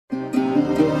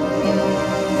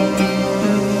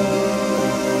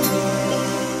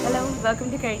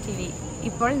Welcome to കഴി TV.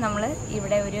 ഇപ്പോൾ നമ്മൾ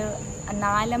ഇവിടെ ഒരു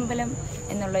നാലമ്പലം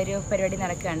എന്നുള്ളൊരു പരിപാടി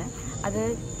നടക്കുകയാണ്. അത്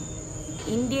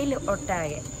ഇന്ത്യയിൽ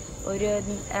ഒട്ടാകെ ഒരു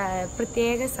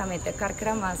പ്രത്യേക സമയത്ത്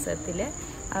കർക്കിടക മാസത്തിൽ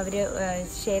അവർ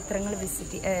ക്ഷേത്രങ്ങൾ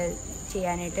വിസിറ്റ്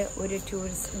ചെയ്യാനായിട്ട് ഒരു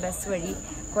ടൂറിസ്റ്റ് ബസ് വഴി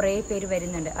കുറേ പേര്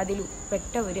വരുന്നുണ്ട്. അതിൽ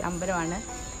പെട്ട ഒരു അമ്പലമാണ്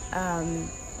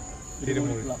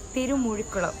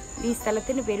തിരുമൂഴിക്കുളം. ഈ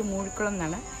സ്ഥലത്തിൻ്റെ പേര് മൂഴിക്കുളം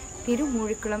എന്നാണ്.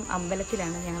 തിരുമൂഴിക്കുളം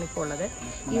അമ്പലത്തിലാണ് ഞങ്ങളിപ്പോൾ ഉള്ളത്.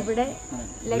 ഇവിടെ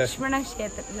ലക്ഷ്മൺ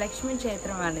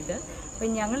ക്ഷേത്രമാണിത്. അപ്പം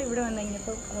ഞങ്ങളിവിടെ വന്നു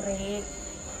കഴിഞ്ഞപ്പോൾ കുറേ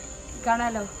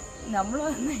കാണാലോ. നമ്മൾ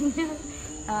വന്നു കഴിഞ്ഞാൽ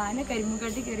ആന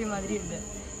കരിമ്പുകാട്ടി കയറിയ മാതിരിയുണ്ട്.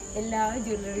 എല്ലാ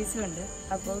ജ്വല്ലറീസും ഉണ്ട്.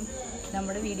 അപ്പം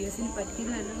നമ്മുടെ വീഡിയോസിന്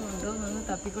പറ്റിയത് വല്ലതും ഉണ്ടോ എന്നൊന്ന്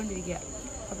തപ്പിക്കൊണ്ടിരിക്കുക.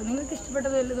 അപ്പം നിങ്ങൾക്ക്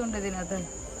ഇഷ്ടപ്പെട്ടത് വല്ലതും ഉണ്ടോ ഇതിനകത്ത്?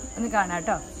 ഒന്ന് കാണാം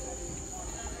കേട്ടോ.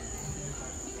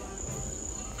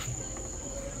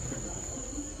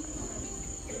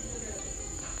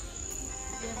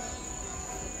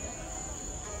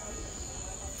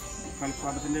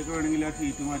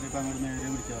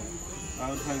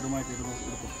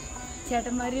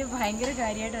 ചേട്ടന്മാർ ഭയങ്കര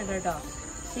കാര്യമായിട്ടുണ്ട് കേട്ടോ.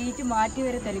 ഷീറ്റ് മാറ്റി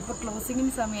വരെ തരും. ഇപ്പോൾ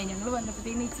ക്ലോസിങ്ങിന് സമയമായി. ഞങ്ങൾ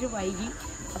വന്നപ്പോഴത്തേക്കും ഇച്ചിരി വൈകി.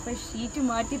 അപ്പോൾ ഷീറ്റ്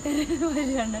മാറ്റി തരുന്ന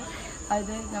വരെയാണ്.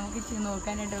 അത് നമുക്ക്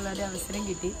നോക്കാനായിട്ടുള്ള ഒരു അവസരം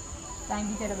കിട്ടി. താങ്ക്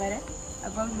യു ചേട്ടന്മാരെ.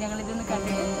 അപ്പം ഞങ്ങളിതൊന്ന്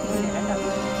കണ്ടു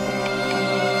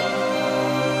കേട്ടോ.